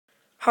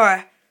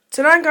Hi,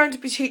 today I'm going to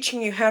be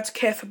teaching you how to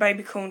care for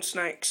baby corn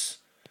snakes.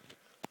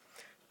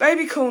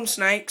 Baby corn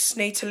snakes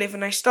need to live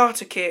in a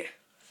starter kit.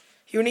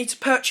 You'll need to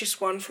purchase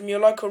one from your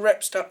local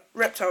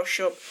reptile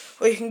shop,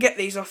 or you can get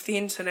these off the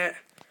internet.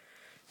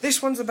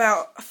 This one's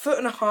about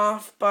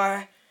 1.5 feet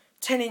by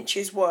 10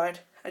 inches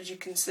wide, as you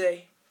can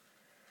see.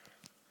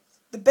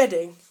 The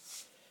bedding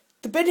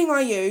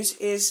I use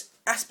is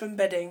aspen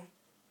bedding.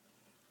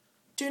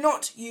 Do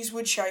not use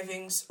wood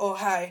shavings or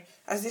hay,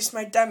 as this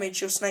may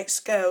damage your snake's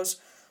scales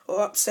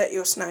or upset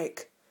your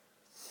snake.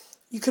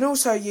 You can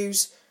also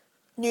use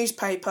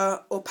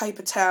newspaper or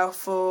paper towel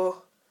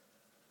for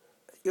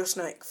your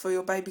snake, for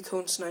your baby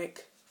corn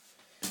snake.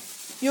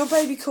 Your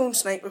baby corn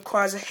snake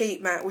requires a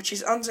heat mat, which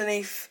is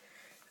underneath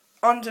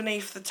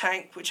the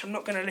tank, which I'm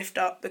not going to lift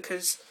up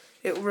because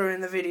it will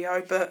ruin the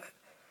video, but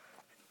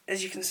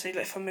as you can see,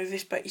 if I move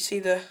this back, you see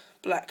the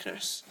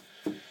blackness.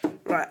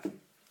 Right.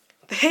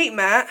 The heat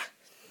mat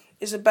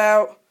is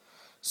about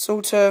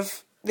sort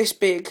of this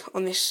big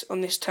on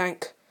this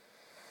tank.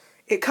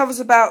 It covers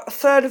about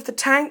 1/3 of the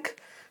tank,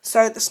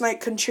 so the snake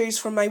can choose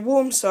from a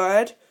warm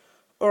side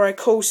or a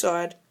cool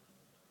side,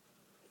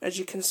 as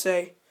you can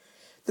see.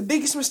 The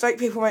biggest mistake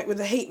people make with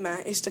the heat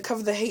mat is to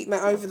cover the heat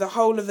mat over the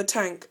whole of the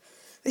tank.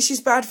 This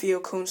is bad for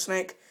your corn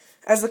snake,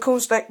 as the corn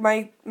snake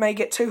may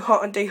get too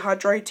hot and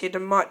dehydrated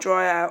and might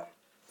dry out,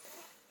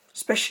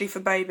 especially for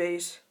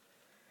babies.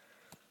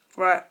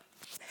 Right,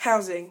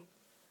 housing.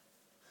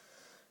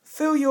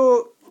 Fill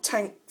your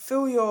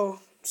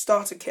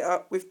starter kit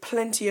up with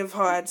plenty of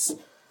hides.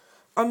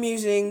 I'm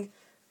using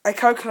a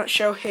coconut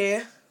shell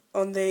here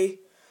on the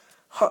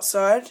hot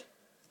side.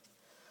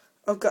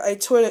 I've got a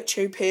toilet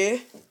tube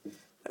here that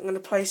I'm going to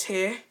place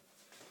here.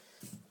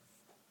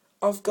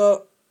 I've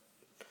got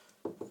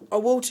a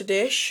water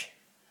dish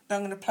that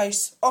I'm going to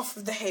place off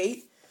of the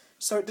heat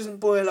so it doesn't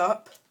boil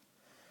up.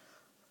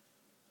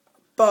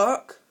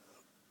 Bark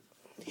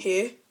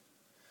here.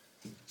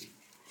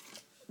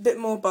 A bit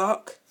more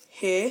bark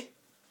here.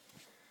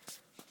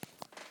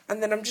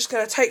 And then I'm just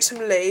going to take some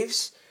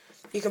leaves.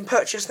 You can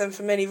purchase them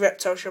from any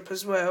reptile shop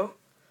as well.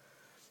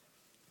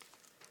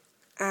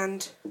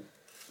 And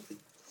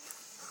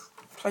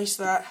place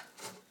that.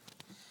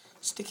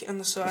 Stick it on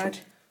the side.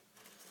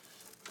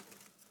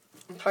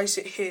 And place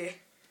it here.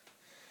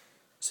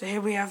 So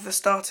here we have the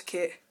starter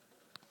kit.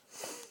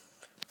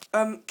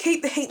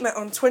 Keep the heat mat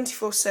on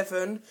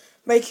 24/7,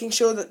 making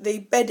sure that the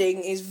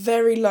bedding is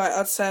very light.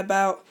 I'd say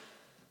about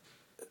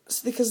as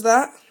thick as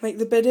that. Make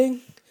the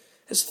bedding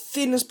as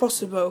thin as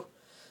possible.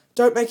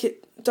 Don't make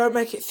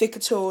it thick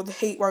at all. The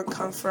heat won't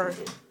come through.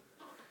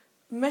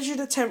 Measure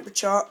the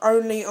temperature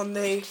only on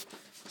the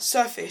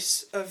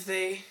surface of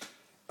the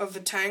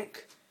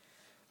tank.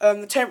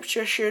 The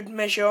temperature should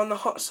measure on the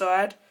hot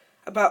side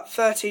about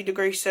 30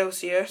 degrees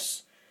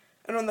Celsius,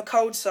 and on the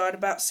cold side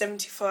about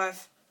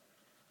 75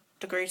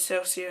 degrees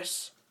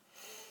Celsius.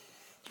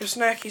 Your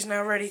snake is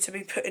now ready to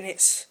be put in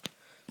its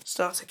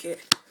starter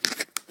kit.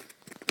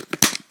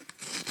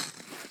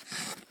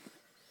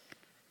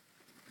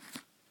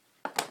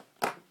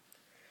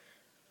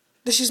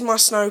 This is my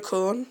snow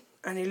corn,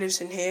 and he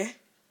lives in here.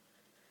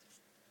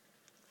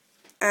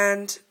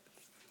 And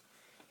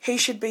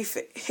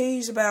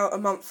he's about a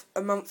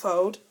month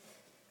old,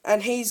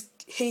 and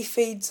he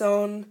feeds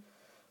on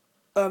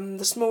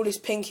the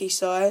smallest pinky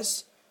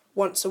size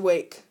once a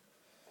week.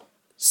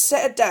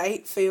 Set a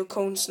date for your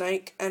corn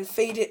snake and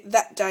feed it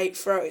that date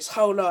throughout its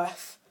whole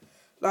life.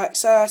 Like,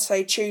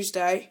 say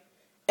Tuesday,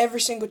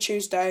 every single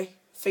Tuesday,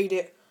 feed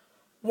it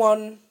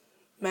one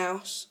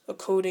mouse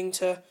according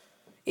to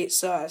its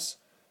size.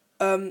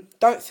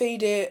 Don't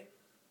feed it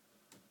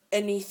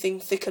anything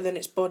thicker than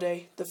its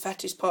body, the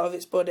fattest part of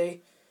its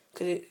body,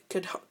 because it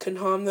can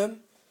harm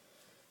them.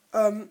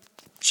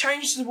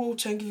 Change the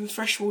water and give them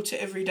fresh water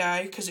every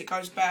day because it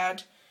goes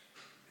bad,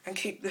 and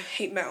keep the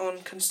heat mat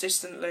on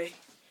consistently.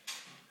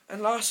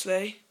 And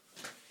lastly,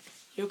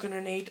 you're going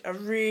to need a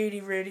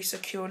really, really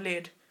secure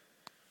lid,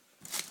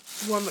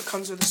 one that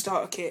comes with a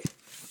starter kit.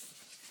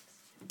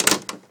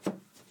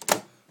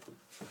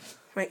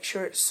 Make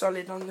sure it's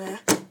solid on there.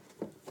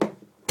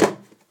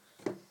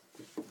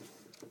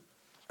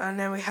 And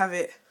there we have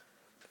it.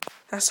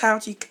 That's how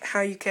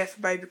you care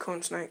for baby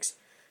corn snakes.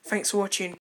 Thanks for watching.